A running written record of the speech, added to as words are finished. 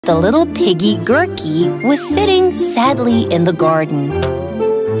The little piggy Gurky was sitting sadly in the garden.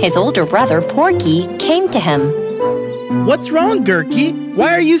 His older brother Porky came to him. What's wrong, Gurky?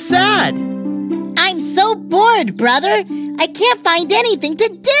 Why are you sad? I'm so bored, brother. I can't find anything to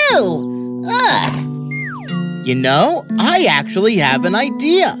do. Ugh. You know, I actually have an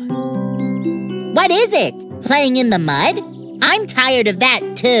idea. What is it? Playing in the mud? I'm tired of that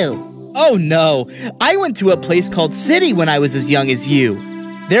too. Oh no, I went to a place called City when I was as young as you.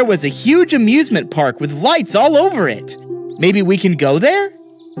 There was a huge amusement park with lights all over it. Maybe we can go there?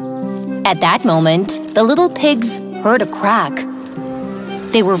 At that moment, the little pigs heard a crack.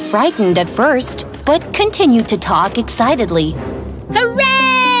 They were frightened at first, but continued to talk excitedly.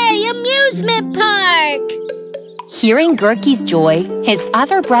 Hooray! Amusement park! Hearing Gurky's joy, his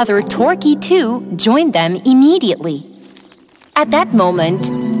other brother Torky too joined them immediately. At that moment,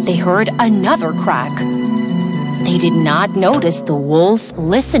 they heard another crack. They did not notice the wolf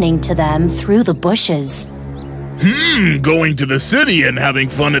listening to them through the bushes. Going to the city and having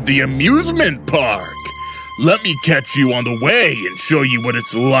fun at the amusement park. Let me catch you on the way and show you what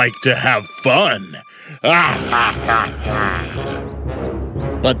it's like to have fun.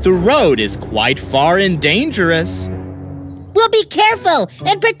 But the road is quite far and dangerous. We'll be careful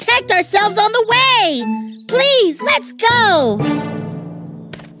and protect ourselves on the way. Please, let's go.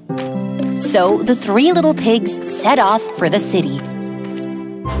 So the three little pigs set off for the city.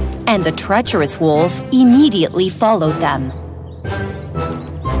 And the treacherous wolf immediately followed them.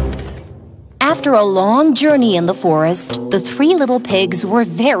 After a long journey in the forest, the three little pigs were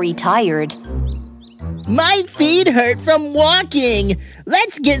very tired. My feet hurt from walking.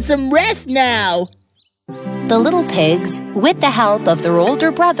 Let's get some rest now. The little pigs, with the help of their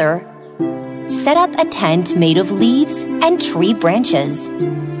older brother, set up a tent made of leaves and tree branches.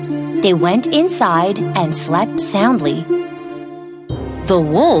 They went inside and slept soundly. The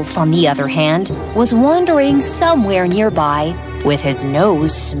wolf, on the other hand, was wandering somewhere nearby with his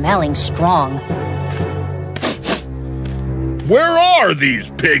nose smelling strong. Where are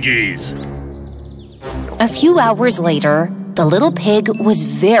these piggies? A few hours later, the little pig was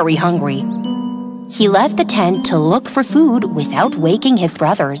very hungry. He left the tent to look for food without waking his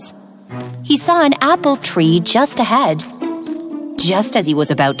brothers. He saw an apple tree just ahead. Just as he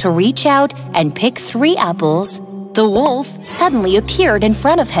was about to reach out and pick 3 apples, the wolf suddenly appeared in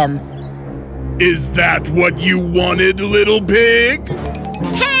front of him. Is that what you wanted, little pig?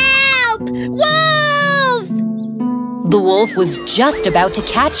 Help! Wolf! The wolf was just about to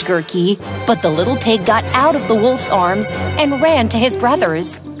catch Gurky, but the little pig got out of the wolf's arms and ran to his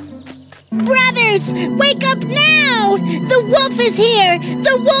brothers. Brothers, wake up now! The wolf is here!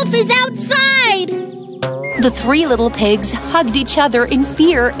 The wolf is outside! The 3 little pigs hugged each other in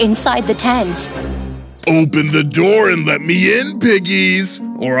fear inside the tent. Open the door and let me in, piggies,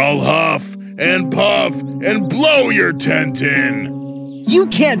 or I'll huff and puff and blow your tent in. You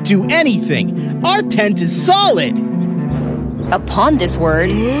can't do anything. Our tent is solid. Upon this word,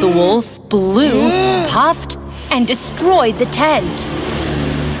 the wolf blew, puffed, and destroyed the tent.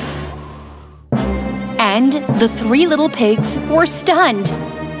 And the 3 little pigs were stunned.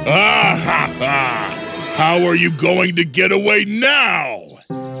 Ah ha ha! How are you going to get away now?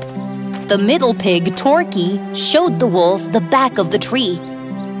 The middle pig, Torky, showed the wolf the back of the tree.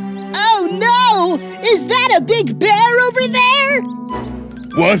 Oh no! Is that a big bear over there?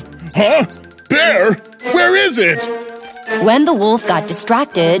 What? Huh? Bear? Where is it? When the wolf got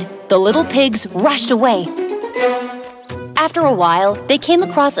distracted, the little pigs rushed away. After a while, they came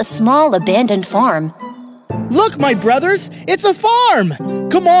across a small abandoned farm. Look, my brothers, it's a farm.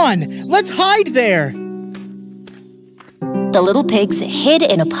 Come on, let's hide there. The little pigs hid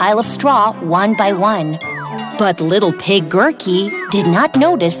in a pile of straw one by one. But little pig Gurky did not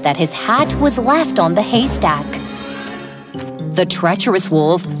notice that his hat was left on the haystack. The treacherous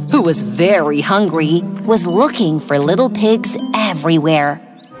wolf, who was very hungry, was looking for little pigs everywhere.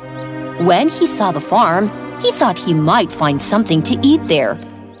 When he saw the farm, he thought he might find something to eat there.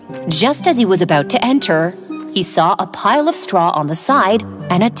 Just as he was about to enter, he saw a pile of straw on the side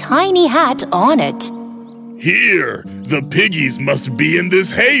and a tiny hat on it. Here, the piggies must be in this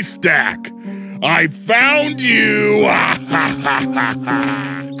haystack. I found you!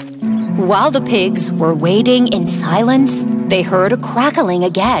 While the pigs were waiting in silence, they heard a crackling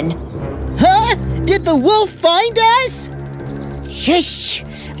again. Huh? Did the wolf find us? Shush!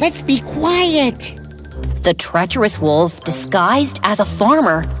 Let's be quiet. The treacherous wolf disguised as a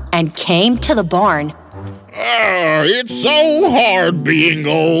farmer and came to the barn. It's so hard being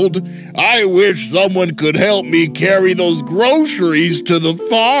old. I wish someone could help me carry those groceries to the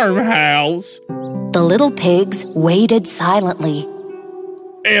farmhouse. The little pigs waited silently.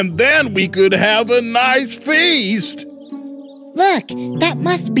 And then we could have a nice feast. Look, that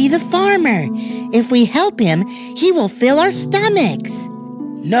must be the farmer. If we help him, he will fill our stomachs.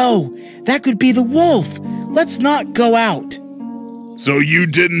 No, that could be the wolf. Let's not go out. So you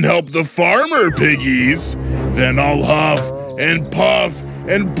didn't help the farmer, piggies? Then I'll huff and puff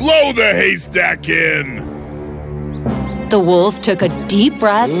and blow the haystack in. The wolf took a deep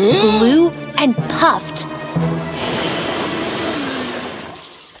breath, blew, and puffed.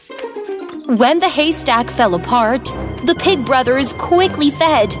 When the haystack fell apart, the pig brothers quickly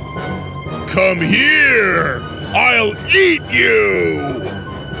fed. Come here! I'll eat you!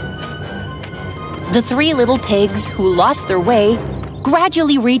 The three little pigs who lost their way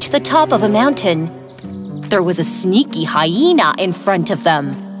gradually reached the top of a mountain. There was a sneaky hyena in front of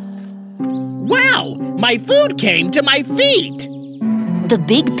them. Wow! My food came to my feet! The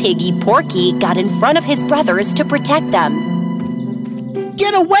big piggy Porky got in front of his brothers to protect them.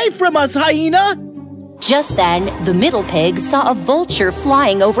 Get away from us, hyena! Just then, the middle pig saw a vulture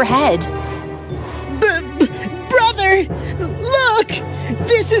flying overhead. Brother, look!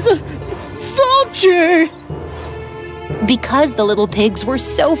 This is a vulture! Because the little pigs were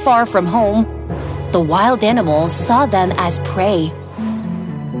so far from home, the wild animals saw them as prey.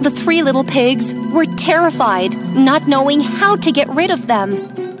 The three little pigs were terrified, not knowing how to get rid of them.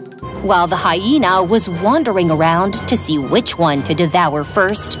 While the hyena was wandering around to see which one to devour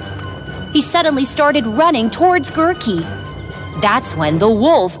first, he suddenly started running towards Gurky. That's when the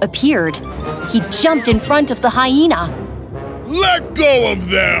wolf appeared. He jumped in front of the hyena. Let go of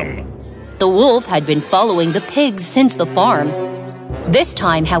them! The wolf had been following the pigs since the farm. This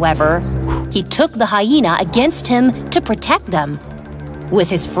time, however, he took the hyena against him to protect them. With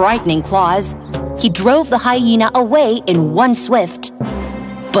his frightening claws, he drove the hyena away in one swift.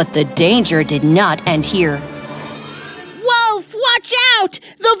 But the danger did not end here. Wolf, watch out!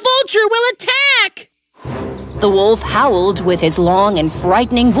 The vulture will attack! The wolf howled with his long and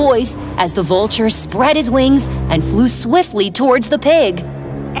frightening voice as the vulture spread his wings and flew swiftly towards the pig.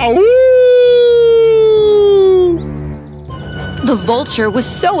 Ow! The vulture was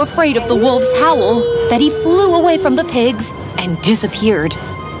so afraid of the wolf's howl that he flew away from the pigs and disappeared.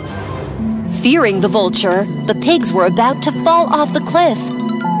 Fearing the vulture, the pigs were about to fall off the cliff.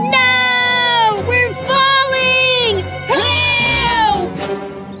 No! We're falling! Help!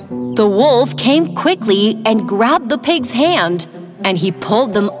 The wolf came quickly and grabbed the pig's hand, and he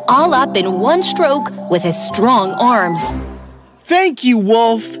pulled them all up in one stroke with his strong arms. Thank you,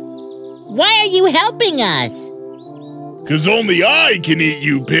 wolf. Why are you helping us? 'Cause only I can eat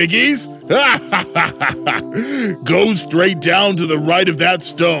you, piggies! Go straight down to the right of that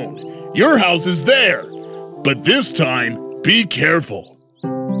stone. Your house is there. But this time, be careful.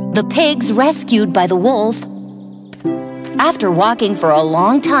 The pigs rescued by the wolf. After walking for a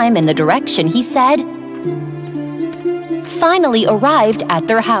long time in the direction he said, finally arrived at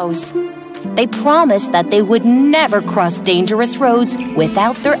their house. They promised that they would never cross dangerous roads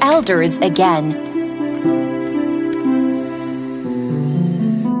without their elders again.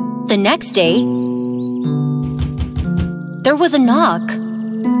 The next day, there was a knock.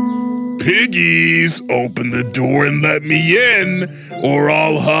 Piggies, open the door and let me in, or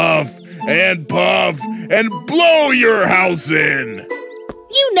I'll huff and puff and blow your house in.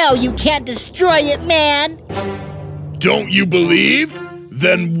 You know you can't destroy it, man! Don't you believe?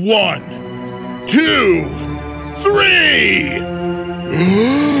 Then 1, 2, 3!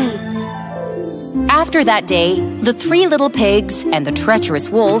 After that day, the three little pigs and the treacherous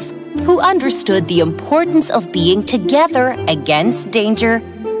wolf, who understood the importance of being together against danger,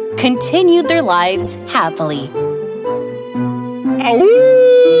 continued their lives happily. Ow!